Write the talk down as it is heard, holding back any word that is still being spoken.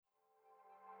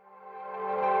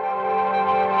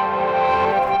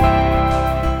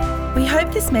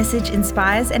this message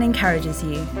inspires and encourages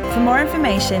you. For more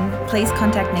information, please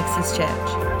contact Nexus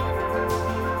Church.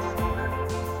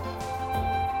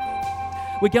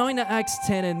 We're going to Acts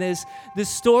 10, and the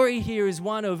story here is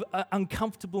one of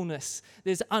uncomfortableness.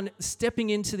 There's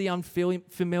stepping into the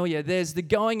unfamiliar. There's the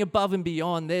going above and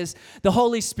beyond. There's the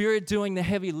Holy Spirit doing the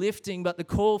heavy lifting, but the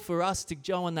call for us to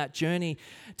go on that journey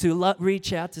to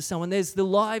reach out to someone. There's the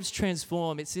lives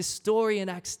transform. It's this story in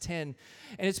Acts 10,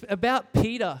 and it's about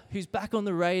Peter, who's back on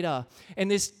the radar,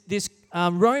 and this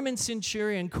Roman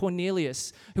centurion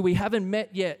Cornelius, who we haven't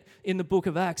met yet in the book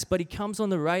of Acts, but he comes on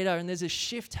the radar, and there's a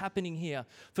shift happening here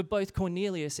for both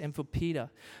Cornelius and for Peter.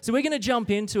 So we're going to jump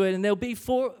into it, and there'll be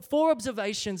four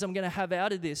observations I'm going to have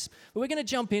out of this. But we're going to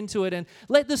jump into it and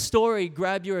let the story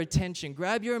grab your attention,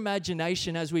 grab your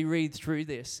imagination as we read through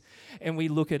this and we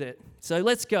look at it. So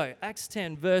let's go. Acts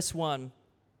 10, verse 1.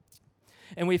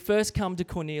 And we first come to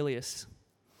Cornelius.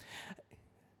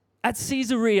 At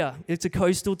Caesarea, it's a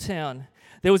coastal town,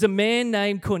 there was a man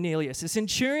named Cornelius, a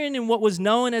centurion in what was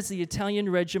known as the Italian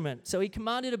regiment. So he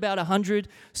commanded about 100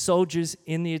 soldiers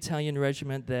in the Italian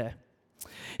regiment there.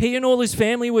 He and all his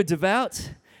family were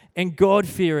devout and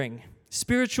God-fearing,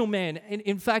 spiritual men. And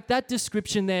in fact, that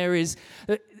description there is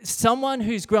someone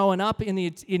who's grown up in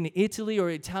Italy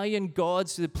or Italian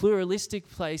gods, the pluralistic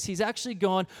place. He's actually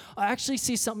gone, I actually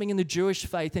see something in the Jewish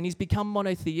faith, and he's become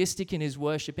monotheistic in his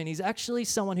worship, and he's actually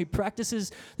someone who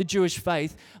practices the Jewish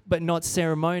faith, but not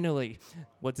ceremonially.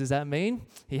 What does that mean?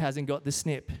 He hasn't got the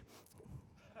snip.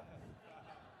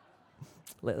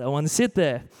 Let that one sit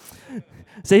there.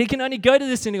 So he can only go to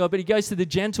the synagogue, but he goes to the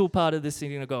gentle part of the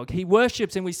synagogue. He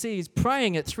worships, and we see he's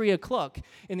praying at 3 o'clock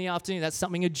in the afternoon. That's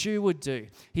something a Jew would do.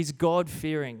 He's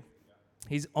God-fearing.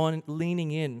 He's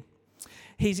leaning in.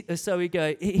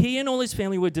 He and all his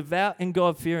family were devout and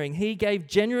God-fearing. He gave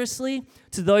generously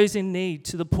to those in need,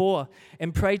 to the poor,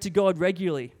 and prayed to God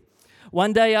regularly.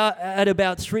 One day at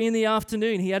about 3 in the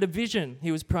afternoon, he had a vision.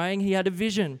 He was praying, he had a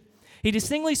vision. He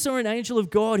distinctly saw an angel of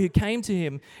God who came to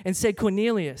him and said,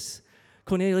 Cornelius.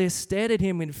 Cornelius stared at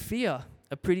him in fear,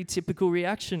 a pretty typical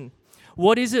reaction.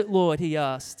 What is it, Lord? He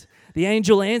asked. The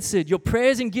angel answered, your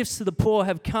prayers and gifts to the poor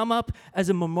have come up as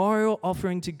a memorial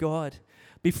offering to God,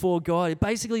 before God.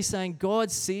 Basically saying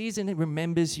God sees and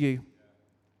remembers you.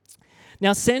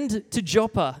 Now send to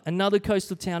Joppa, another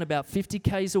coastal town about 50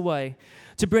 k's away,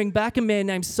 to bring back a man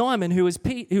named Simon who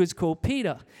is called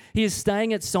Peter. He is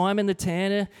staying at Simon the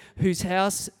tanner, whose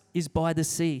house is by the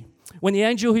sea. When the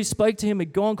angel who spoke to him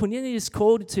had gone, Cornelius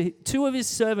called to 2 of his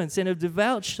servants and a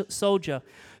devout soldier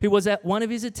who was at one of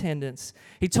his attendants.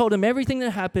 He told him everything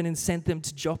that happened and sent them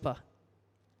to Joppa.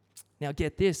 Now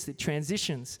get this, it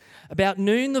transitions. About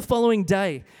noon the following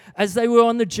day, as they were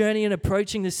on the journey and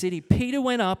approaching the city, Peter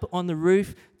went up on the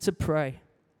roof to pray.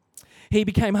 He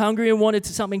became hungry and wanted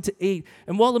something to eat.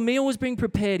 And while the meal was being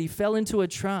prepared, he fell into a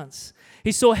trance.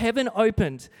 He saw heaven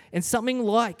opened and something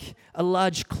like a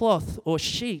large cloth or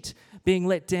sheet being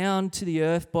let down to the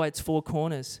earth by its 4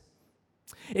 corners.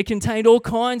 It contained all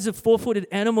kinds of 4-footed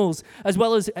animals as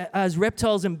well as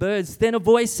reptiles and birds. Then a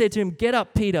voice said to him, get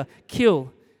up, Peter,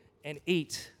 kill and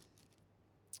eat.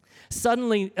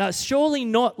 Suddenly, surely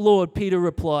not, Lord, Peter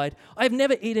replied. I have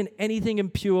never eaten anything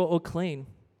impure or clean.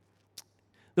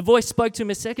 The voice spoke to him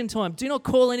a second time. Do not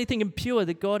call anything impure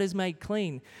that God has made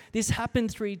clean. This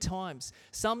happened 3 times.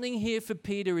 Something here for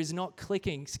Peter is not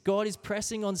clicking. God is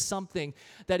pressing on something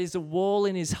that is a wall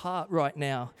in his heart right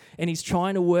now, and he's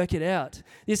trying to work it out.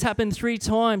 This happened 3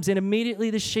 times, and immediately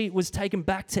the sheet was taken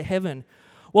back to heaven.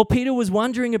 While Peter was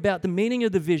wondering about the meaning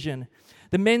of the vision,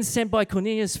 the men sent by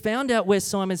Cornelius found out where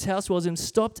Simon's house was and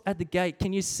stopped at the gate.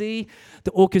 Can you see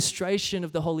the orchestration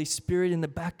of the Holy Spirit in the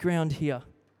background here?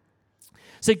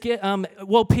 So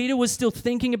while Peter was still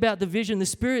thinking about the vision, the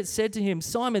Spirit said to him,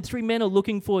 Simon, 3 men are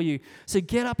looking for you. So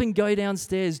get up and go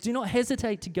downstairs. Do not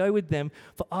hesitate to go with them,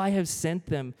 for I have sent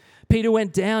them. Peter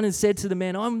went down and said to the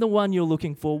men, I'm the one you're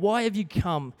looking for. Why have you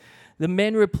come? The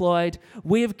men replied,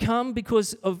 we have come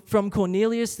from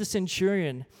Cornelius the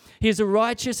centurion. He is a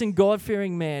righteous and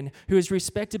God-fearing man who is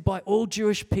respected by all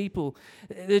Jewish people.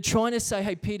 They're trying to say,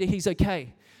 hey, Peter, he's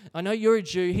okay. I know you're a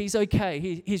Jew. He's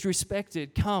okay. He's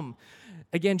respected. Come.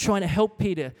 Again, trying to help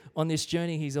Peter on this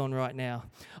journey he's on right now.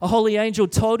 A holy angel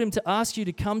told him to ask you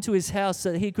to come to his house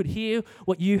so that he could hear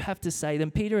what you have to say.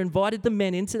 Then Peter invited the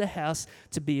men into the house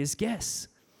to be his guests.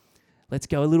 Let's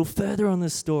go a little further on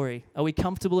this story. Are we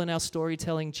comfortable in our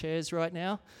storytelling chairs right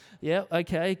now? Yeah,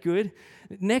 okay, good.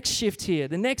 Next shift here.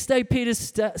 The next day, Peter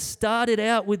started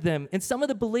out with them, and some of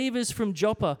the believers from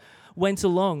Joppa went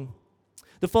along.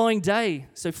 The following day,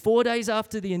 so 4 days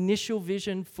after the initial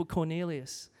vision for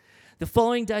Cornelius, the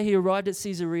following day he arrived at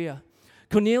Caesarea.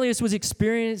 Cornelius was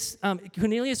expecting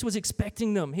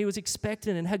them. He was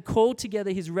expectant and had called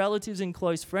together his relatives and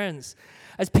close friends.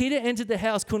 As Peter entered the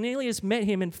house, Cornelius met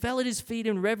him and fell at his feet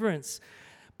in reverence.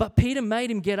 But Peter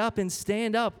made him get up and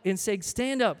stand up and said,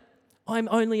 "Stand up, I'm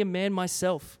only a man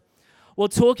myself." While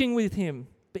talking with him,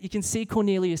 but you can see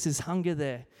Cornelius' hunger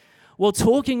there. While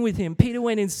talking with him, Peter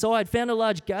went inside, found a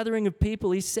large gathering of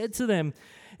people. He said to them,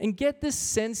 and get this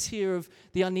sense here of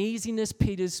the uneasiness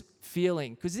Peter's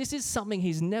feeling, because this is something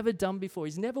he's never done before.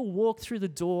 He's never walked through the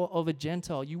door of a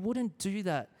Gentile. You wouldn't do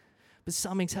that, but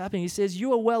something's happening. He says,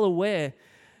 "You are well aware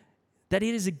that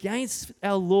it is against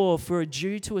our law for a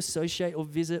Jew to associate or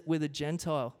visit with a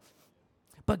Gentile.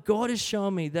 But God has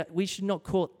shown me that we should not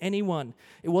call anyone."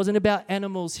 It wasn't about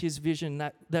animals, his vision,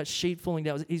 that sheep falling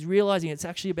down. He's realizing it's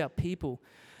actually about people.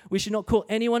 "We should not call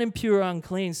anyone impure or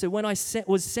unclean. So when I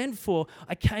was sent for,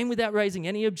 I came without raising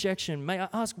any objection. May I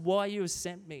ask why you have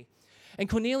sent me?" And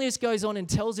Cornelius goes on and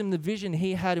tells him the vision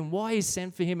he had and why he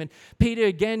sent for him. And Peter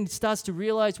again starts to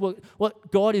realize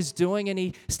what God is doing, and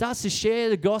he starts to share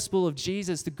the gospel of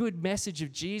Jesus, the good message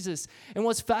of Jesus. And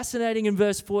what's fascinating in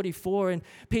verse 44, and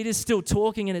Peter's still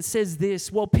talking, and it says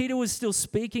this: "While Peter was still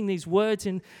speaking these words,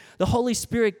 and the Holy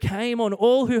Spirit came on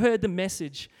all who heard the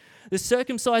message. The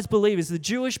circumcised believers, the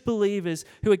Jewish believers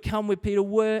who had come with Peter,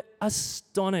 were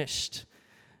astonished."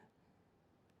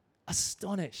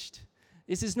 Astonished.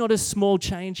 This is not a small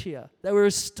change here. They were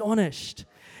astonished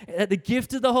that the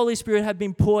gift of the Holy Spirit had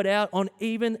been poured out on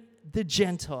even the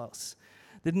Gentiles,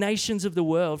 the nations of the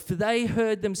world, for they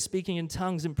heard them speaking in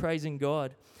tongues and praising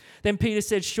God. Then Peter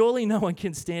said, "Surely no one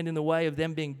can stand in the way of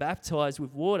them being baptized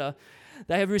with water.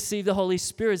 They have received the Holy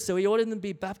Spirit." So he ordered them to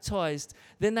be baptized.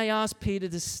 Then they asked Peter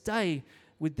to stay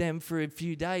with them for a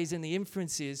few days, and the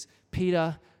inference is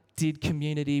Peter did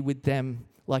community with them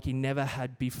like he never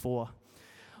had before.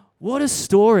 What a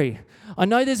story. I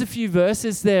know there's a few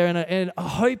verses there, and I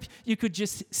hope you could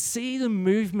just see the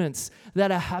movements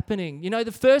that are happening. You know,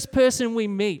 the first person we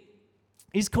meet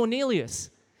is Cornelius.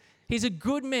 He's a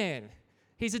good man.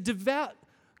 He's a devout,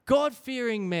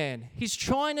 God-fearing man. He's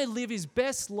trying to live his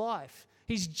best life.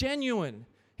 He's genuine.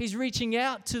 He's reaching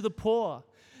out to the poor.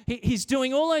 He's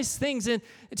doing all those things. And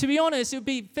to be honest, it would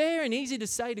be fair and easy to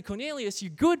say to Cornelius,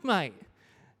 "You're good, mate.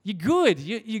 You're good.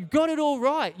 You got it all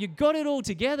right. You got it all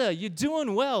together. You're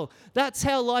doing well. That's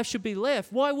how life should be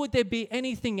left. Why would there be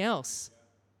anything else?"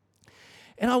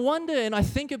 And I wonder, and I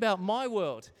think about my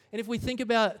world, and if we think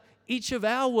about each of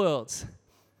our worlds,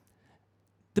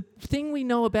 the thing we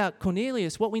know about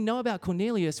Cornelius, what we know about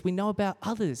Cornelius, we know about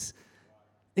others.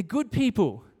 They're good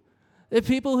people. They're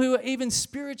people who are even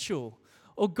spiritual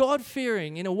or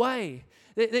God-fearing in a way.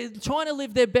 They're trying to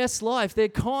live their best life. They're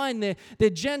kind, they're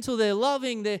gentle, they're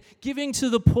loving, they're giving to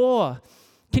the poor.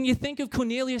 Can you think of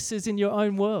Corneliuses in your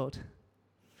own world?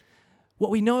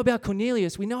 What we know about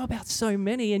Cornelius, we know about so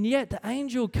many, and yet the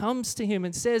angel comes to him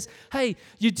and says, "Hey,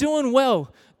 you're doing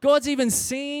well. God's even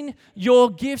seen your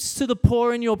gifts to the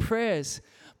poor in your prayers.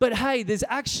 But hey, there's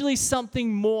actually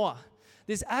something more.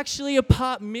 There's actually a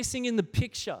part missing in the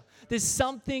picture. There's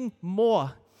something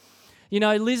more." You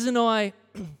know, Liz and I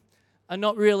are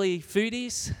not really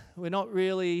foodies. We're not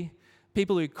really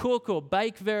people who cook or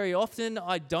bake very often.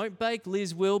 I don't bake.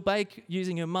 Liz will bake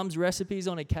using her mum's recipes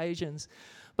on occasions.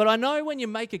 But I know when you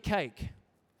make a cake,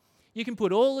 you can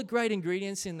put all the great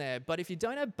ingredients in there, but if you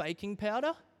don't have baking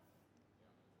powder,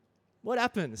 what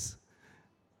happens?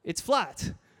 It's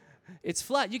flat. It's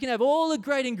flat. You can have all the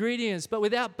great ingredients, but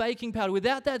without baking powder,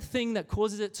 without that thing that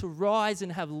causes it to rise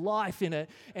and have life in it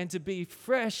and to be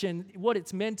fresh and what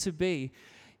it's meant to be,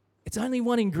 it's only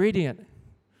one ingredient,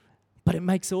 but it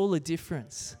makes all the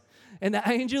difference. And the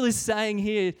angel is saying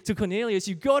here to Cornelius,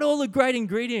 you've got all the great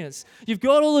ingredients. You've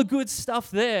got all the good stuff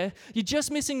there. You're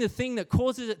just missing the thing that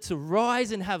causes it to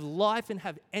rise and have life and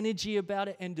have energy about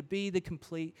it and to be the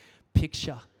complete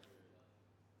picture.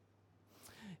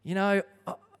 You know,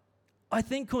 I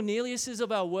think Corneliuses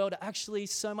of our world are actually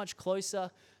so much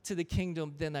closer to the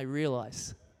kingdom than they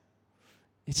realize.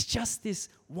 It's just this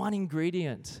one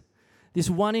ingredient.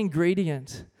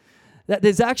 That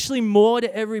there's actually more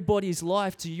to everybody's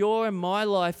life, to your and my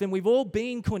life, and we've all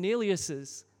been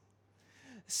Corneliuses.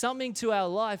 Something to our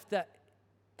life that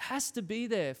has to be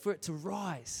there for it to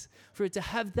rise, for it to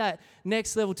have that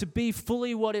next level, to be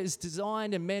fully what it is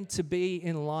designed and meant to be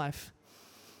in life.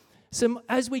 So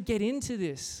as we get into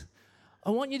this, I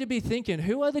want you to be thinking,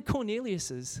 who are the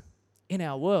Corneliuses in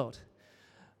our world?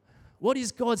 What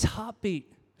is God's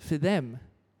heartbeat for them?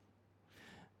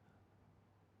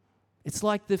 It's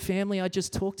like the family I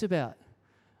just talked about,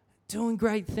 doing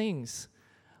great things,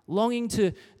 longing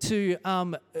to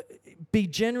be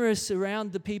generous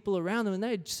around the people around them. And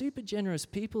they're super generous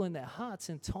people in their hearts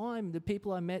and time. The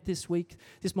people I met this week,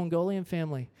 this Mongolian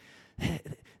family, they're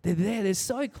there. They're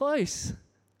so close.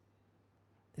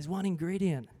 There's one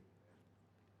ingredient.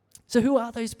 So who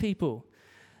are those people?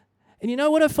 And you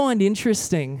know what I find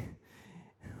interesting?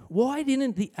 Why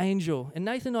didn't the angel, and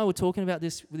Nathan and I were talking about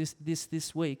this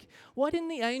week, why didn't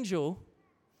the angel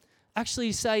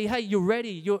actually say, hey, you're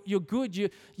ready, you're good,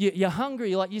 you're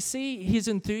hungry? Like, you see his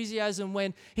enthusiasm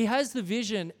when he has the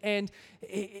vision and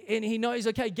he knows,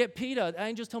 okay, get Peter. The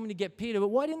angels told me to get Peter. But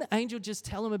why didn't the angel just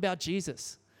tell him about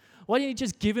Jesus? Why didn't he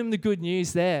just give him the good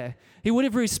news there? He would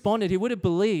have responded. He would have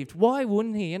believed. Why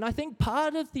wouldn't he? And I think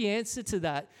part of the answer to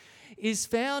that is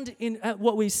found in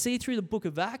what we see through the book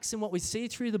of Acts and what we see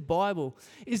through the Bible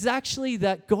is actually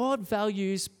that God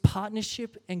values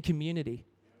partnership and community.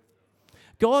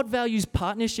 God values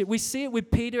partnership. We see it with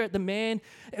Peter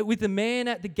with the man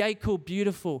at the gate called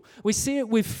Beautiful. We see it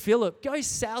with Philip. Go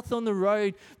south on the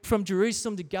road from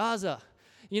Jerusalem to Gaza.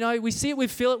 You know, we see it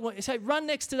with Philip. Say, run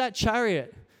next to that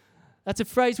chariot. That's a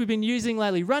phrase we've been using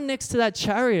lately. Run next to that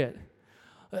chariot.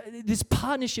 This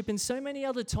partnership, and so many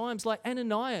other times, like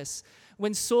Ananias,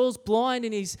 when Saul's blind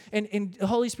and the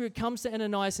Holy Spirit comes to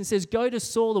Ananias and says, go to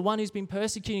Saul, the one who's been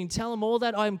persecuting, tell him all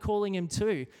that I am calling him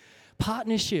to.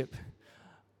 Partnership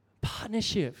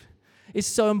is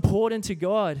so important to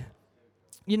God.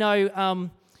 You know,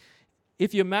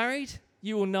 if you're married,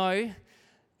 you will know,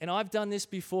 and I've done this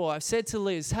before, I've said to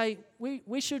Liz, hey,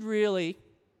 we should really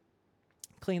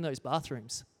clean those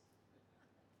bathrooms.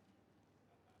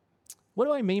 What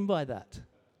do I mean by that?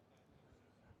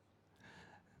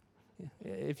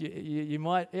 If you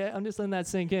might, I'm just letting that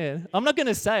sink in. I'm not going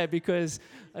to say it because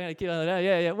I'm going to keep on that.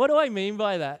 Yeah. What do I mean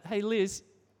by that? Hey, Liz,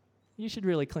 you should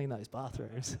really clean those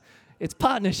bathrooms. It's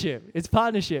partnership.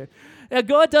 Now,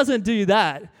 God doesn't do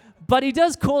that, but he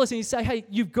does call us and he say, hey,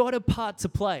 you've got a part to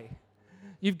play.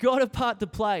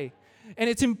 And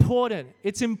it's important.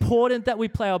 It's important that we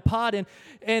play our part.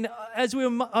 And as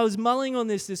I was mulling on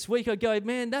this week, I go,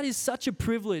 man, that is such a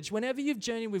privilege. Whenever you've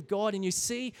journeyed with God and you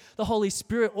see the Holy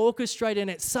Spirit orchestrate and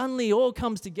it suddenly all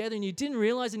comes together and you didn't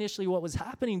realize initially what was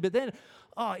happening, but then,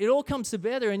 it all comes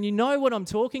together and you know what I'm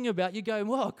talking about. You go,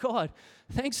 well, God,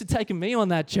 thanks for taking me on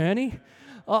that journey.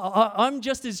 I'm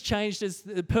just as changed as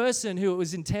the person who it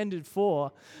was intended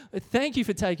for. Thank you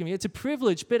for taking me. It's a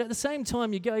privilege. But at the same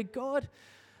time, you go, God,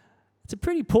 it's a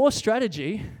pretty poor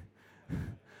strategy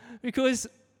because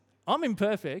I'm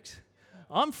imperfect.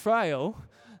 I'm frail.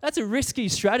 That's a risky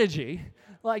strategy.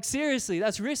 Like, seriously,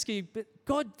 that's risky. But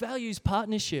God values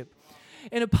partnership.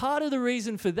 And a part of the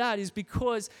reason for that is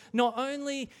because not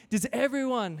only does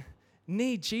everyone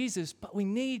need Jesus, but we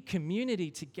need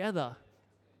community together.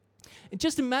 And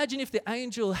just imagine if the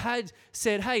angel had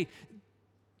said, hey,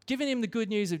 given him the good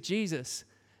news of Jesus,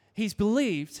 he's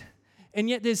believed, and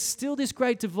yet there's still this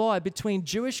great divide between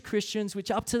Jewish Christians,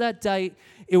 which up to that date,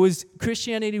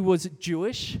 Christianity was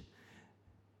Jewish.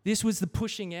 This was the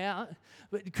pushing out.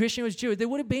 But Christian was Jewish. There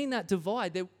would have been that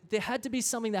divide. There had to be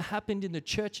something that happened in the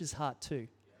church's heart too.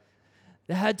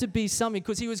 There had to be something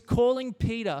because he was calling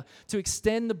Peter to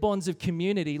extend the bonds of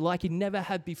community like he never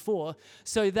had before,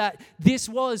 so that this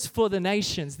was for the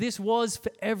nations. This was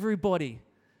for everybody.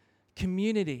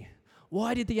 Community.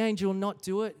 Why did the angel not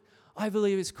do it? I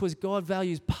believe it's because God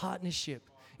values partnership.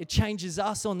 It changes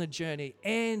us on the journey,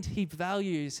 and he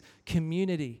values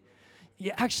community.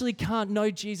 You actually can't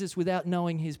know Jesus without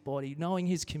knowing his body, knowing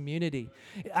his community.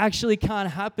 It actually can't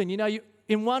happen. You know,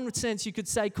 in one sense, you could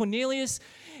say Cornelius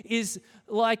is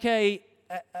like a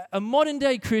modern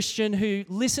day Christian who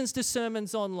listens to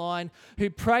sermons online, who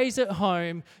prays at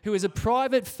home, who is a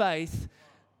private faith,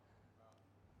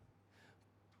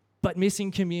 but missing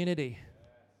community.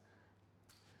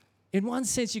 In one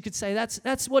sense, you could say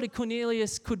that's what a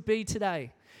Cornelius could be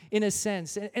today, in a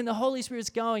sense. And the Holy Spirit's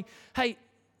going, hey,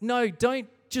 no, don't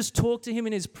just talk to him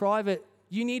in his private.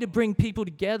 You need to bring people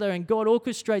together, and God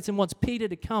orchestrates and wants Peter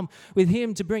to come with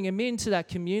him to bring him into that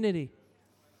community.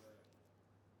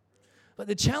 But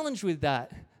the challenge with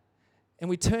that, and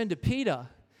we turn to Peter,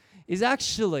 is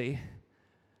actually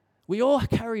we all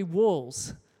carry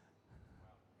walls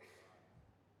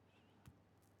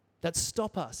that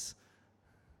stop us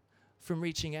from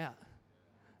reaching out.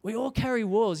 We all carry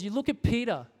walls. You look at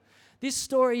Peter. This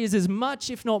story is as much,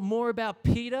 if not more, about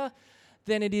Peter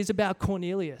than it is about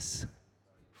Cornelius.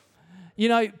 You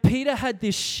know, Peter had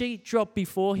this sheet dropped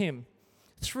before him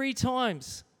 3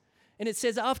 times. And it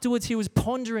says afterwards he was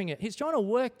pondering it. He's trying to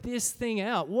work this thing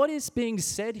out. What is being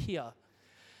said here?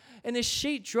 And the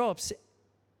sheet drops.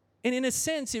 And in a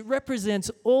sense, it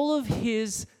represents all of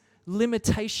his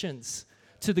limitations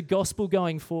to the gospel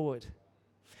going forward.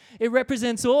 It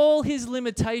represents all his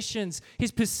limitations,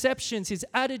 his perceptions, his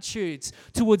attitudes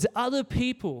towards other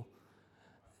people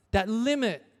that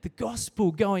limit the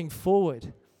gospel going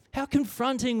forward. How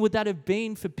confronting would that have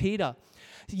been for Peter?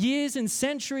 Years and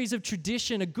centuries of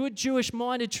tradition, a good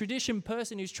Jewish-minded tradition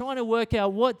person who's trying to work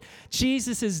out what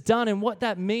Jesus has done and what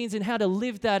that means and how to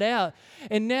live that out.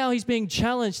 And now he's being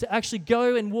challenged to actually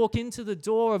go and walk into the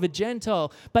door of a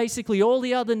Gentile. Basically, all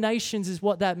the other nations is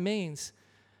what that means.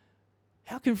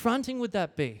 How confronting would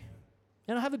that be?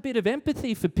 And I have a bit of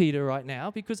empathy for Peter right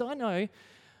now because I know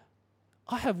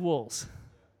I have walls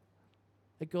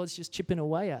that God's just chipping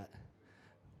away at.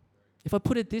 If I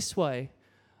put it this way,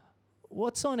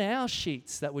 what's on our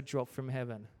sheets that would drop from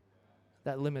heaven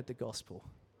that limit the gospel?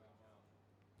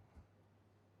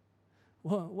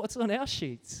 What's on our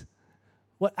sheets?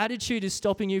 What attitude is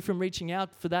stopping you from reaching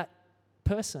out for that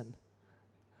person?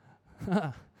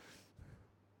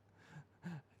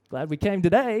 Glad we came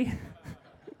today.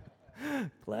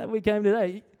 Glad we came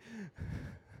today.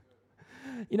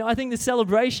 You know, I think the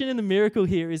celebration and the miracle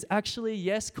here is actually,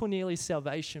 yes, Cornelius'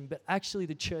 salvation, but actually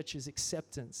the church's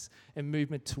acceptance and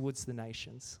movement towards the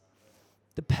nations.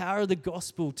 The power of the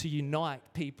gospel to unite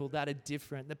people that are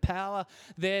different. The power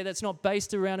there that's not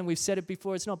based around, and we've said it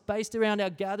before, it's not based around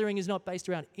our gathering, is not based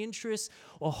around interests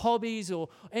or hobbies or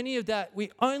any of that.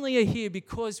 We only are here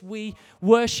because we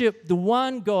worship the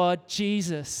one God,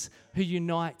 Jesus, who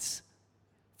unites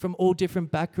from all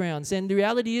different backgrounds. And the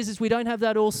reality is we don't have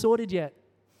that all sorted yet.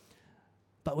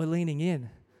 But we're leaning in.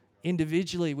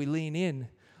 Individually, we lean in.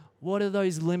 What are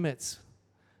those limits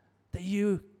that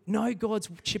you know God's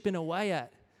chipping away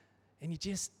at? And you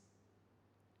just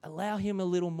allow him a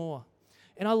little more.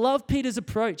 And I love Peter's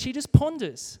approach. He just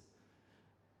ponders.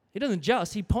 He doesn't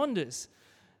just, he ponders.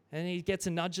 And he gets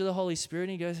a nudge of the Holy Spirit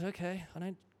and he goes, okay, I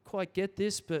don't quite get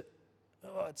this, but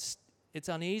it's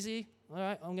uneasy. All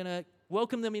right, I'm going to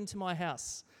welcome them into my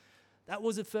house. That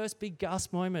was the first big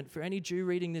gasp moment for any Jew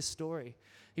reading this story.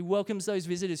 He welcomes those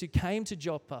visitors who came to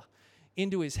Joppa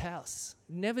into his house.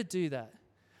 Never do that.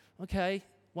 Okay,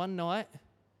 one night,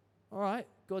 all right,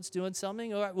 God's doing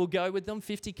something. All right, we'll go with them,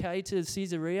 50K to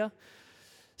Caesarea.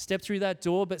 Step through that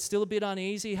door, but still a bit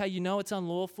uneasy. Hey, you know it's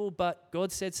unlawful, but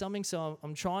God said something, so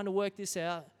I'm trying to work this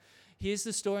out. Here's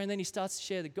the story, and then he starts to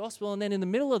share the gospel, and then in the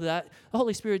middle of that, the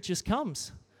Holy Spirit just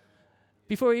comes.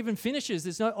 Before he even finishes,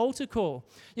 there's no altar call.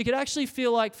 You could actually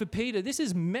feel like for Peter, this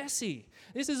is messy.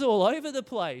 This is all over the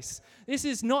place. This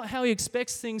is not how he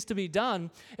expects things to be done.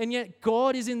 And yet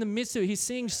God is in the midst of it. He's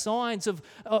seeing signs of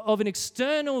an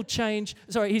external change.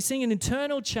 He's seeing an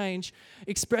internal change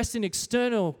expressed in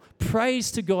external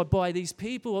praise to God by these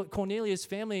people at Cornelius'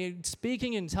 family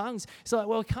speaking in tongues. It's like,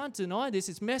 well, I can't deny this.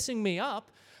 It's messing me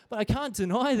up, but I can't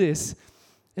deny this.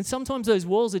 And sometimes those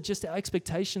walls are just our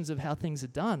expectations of how things are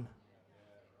done.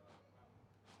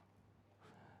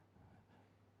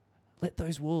 Let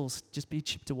those walls just be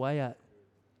chipped away at.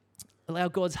 Allow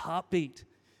God's heartbeat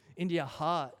into your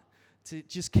heart to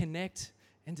just connect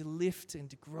and to lift and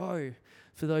to grow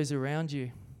for those around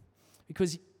you.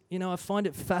 Because, you know, I find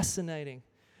it fascinating.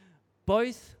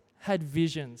 Both had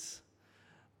visions.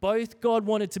 Both God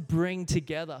wanted to bring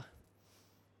together.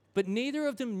 But neither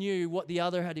of them knew what the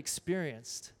other had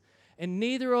experienced. And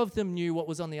neither of them knew what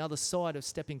was on the other side of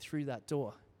stepping through that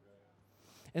door.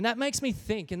 And that makes me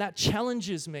think, and that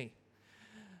challenges me.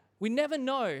 We never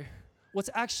know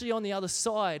what's actually on the other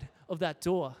side of that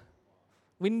door.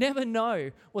 We never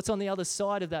know what's on the other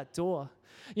side of that door.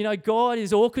 You know, God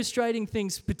is orchestrating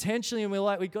things potentially, and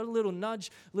we got a little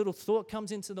nudge, a little thought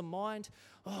comes into the mind.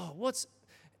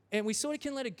 And we sort of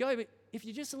can let it go, but if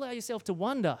you just allow yourself to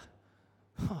wonder,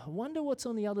 I wonder what's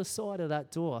on the other side of that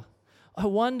door. I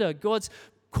wonder, God's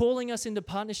calling us into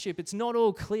partnership. It's not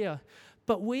all clear.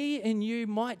 But we and you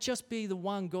might just be the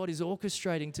one God is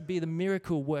orchestrating to be the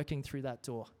miracle working through that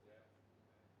door.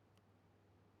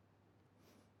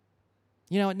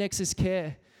 You know, at Nexus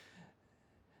Care,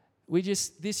 we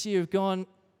just this year have gone,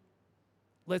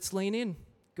 let's lean in.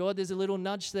 God, there's a little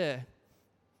nudge there.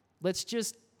 Let's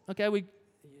just, okay,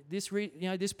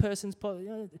 this person's,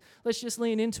 let's just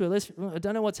lean into it. I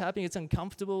don't know what's happening. It's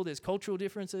uncomfortable. There's cultural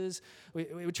differences.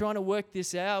 We're trying to work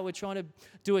this out. We're trying to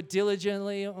do it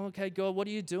diligently. Okay, God, what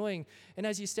are you doing? And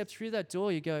as you step through that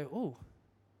door, you go,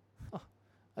 oh,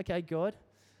 okay, God,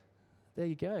 there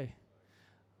you go.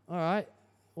 All right,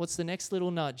 what's the next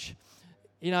little nudge?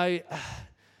 You know,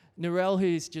 Narelle,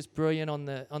 who's just brilliant on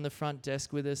the front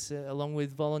desk with us, along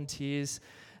with volunteers,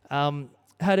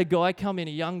 had a guy come in,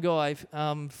 a young guy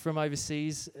from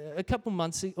overseas a couple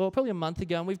months, or probably a month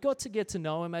ago, and we've got to get to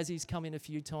know him as he's come in a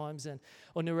few times,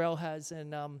 or Narelle has,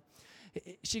 and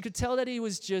she could tell that he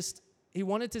was just he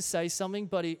wanted to say something,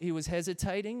 but he was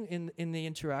hesitating in the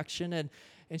interaction, and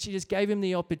she just gave him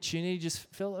the opportunity, just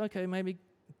felt, okay, maybe,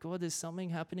 God, there's something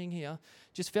happening here.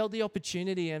 Just felt the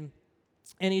opportunity, and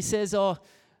he says, I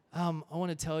want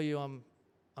to tell you I'm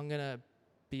going to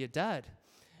be a dad.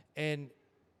 And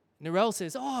Narelle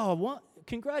says, oh, what?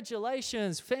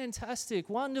 Congratulations, fantastic,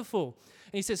 wonderful.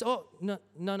 And he says, oh, no.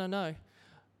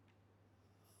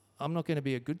 I'm not going to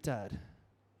be a good dad.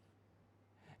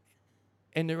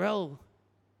 And Narelle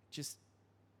just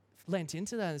leant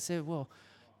into that and said, well,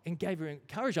 and gave her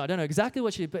encouragement. I don't know exactly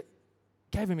what she did, but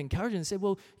gave him encouragement and said,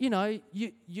 well,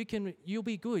 you'll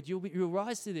be good. You'll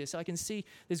rise to this. I can see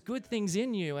there's good things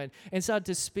in you, and started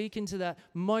to speak into that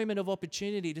moment of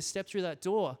opportunity to step through that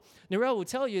door. Narelle will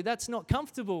tell you that's not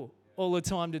comfortable all the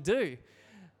time to do,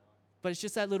 but it's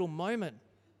just that little moment.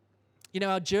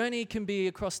 Our journey can be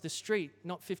across the street,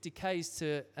 not 50 Ks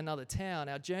to another town.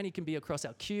 Our journey can be across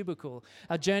our cubicle.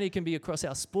 Our journey can be across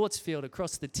our sports field,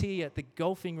 across the tee at the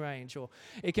golfing range, or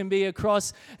it can be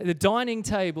across the dining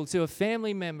table to a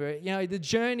family member. The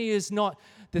journey is not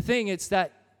the thing. It's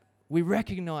that we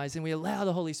recognize and we allow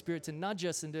the Holy Spirit to nudge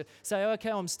us and to say, okay,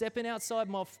 I'm stepping outside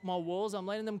my walls. I'm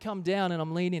letting them come down, and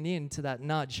I'm leaning into that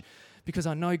nudge because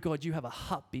I know, God, you have a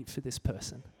heartbeat for this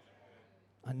person.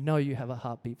 I know you have a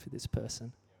heartbeat for this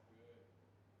person.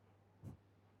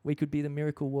 We could be the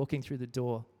miracle walking through the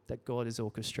door that God has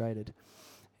orchestrated.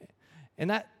 And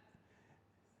that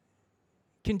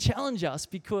can challenge us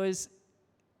because,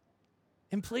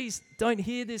 and please don't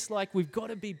hear this like we've got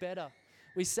to be better.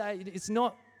 We say it's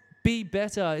not be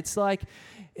better. It's like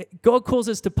God calls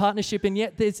us to partnership, and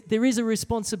yet there is a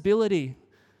responsibility.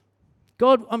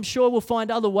 God, I'm sure, will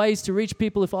find other ways to reach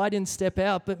people if I didn't step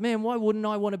out. But man, why wouldn't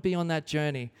I want to be on that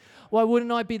journey? Why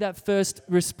wouldn't I be that first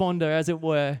responder, as it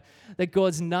were, that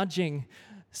God's nudging?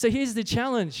 So here's the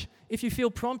challenge. If you feel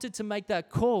prompted to make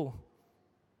that call,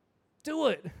 do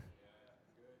it.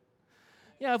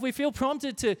 If we feel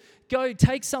prompted to go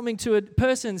take something to a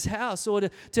person's house, or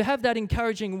to have that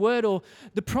encouraging word, or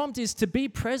the prompt is to be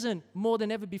present more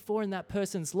than ever before in that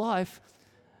person's life,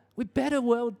 we better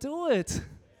well do it.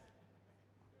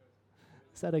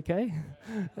 Is that okay?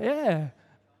 Yeah.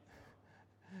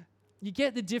 You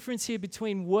get the difference here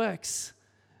between works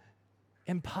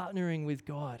and partnering with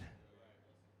God.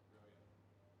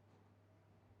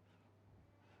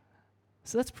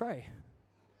 So let's pray.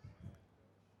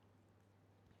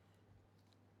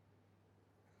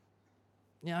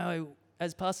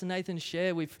 As Pastor Nathan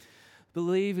shared, we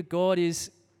believe that God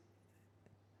is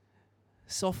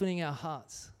softening our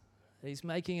hearts. He's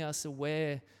making us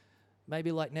aware,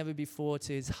 maybe like never before,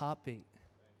 to his heartbeat.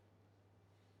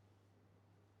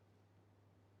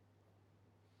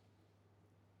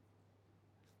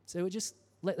 So we just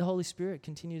let the Holy Spirit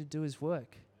continue to do his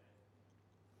work.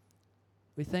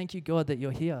 We thank you, God, that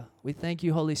you're here. We thank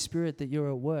you, Holy Spirit, that you're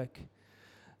at work.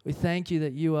 We thank you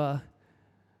that you are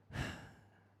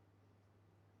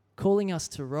calling us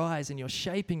to rise, and you're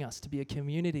shaping us to be a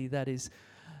community that is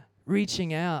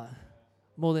reaching out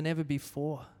more than ever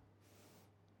before.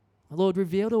 Lord,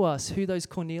 reveal to us who those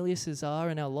Corneliuses are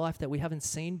in our life that we haven't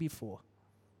seen before.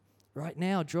 Right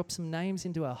now, drop some names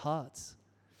into our hearts.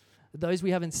 Those we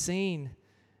haven't seen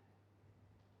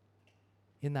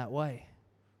in that way.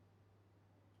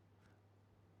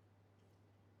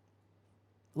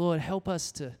 Lord, help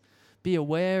us to be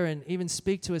aware and even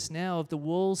speak to us now of the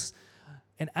walls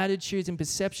and attitudes and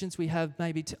perceptions we have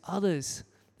maybe to others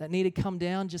that need to come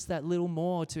down just that little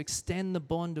more to extend the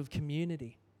bond of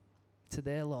community to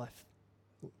their life.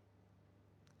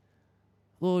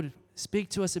 Lord, speak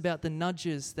to us about the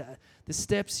nudges, the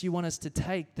steps you want us to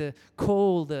take, the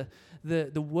call, the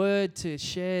word to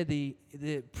share, the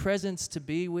presence to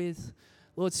be with.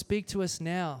 Lord, speak to us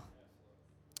now.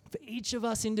 For each of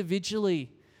us individually,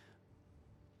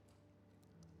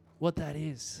 what that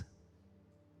is.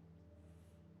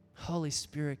 Holy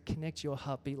Spirit, connect your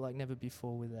heartbeat like never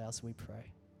before with ours, we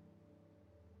pray.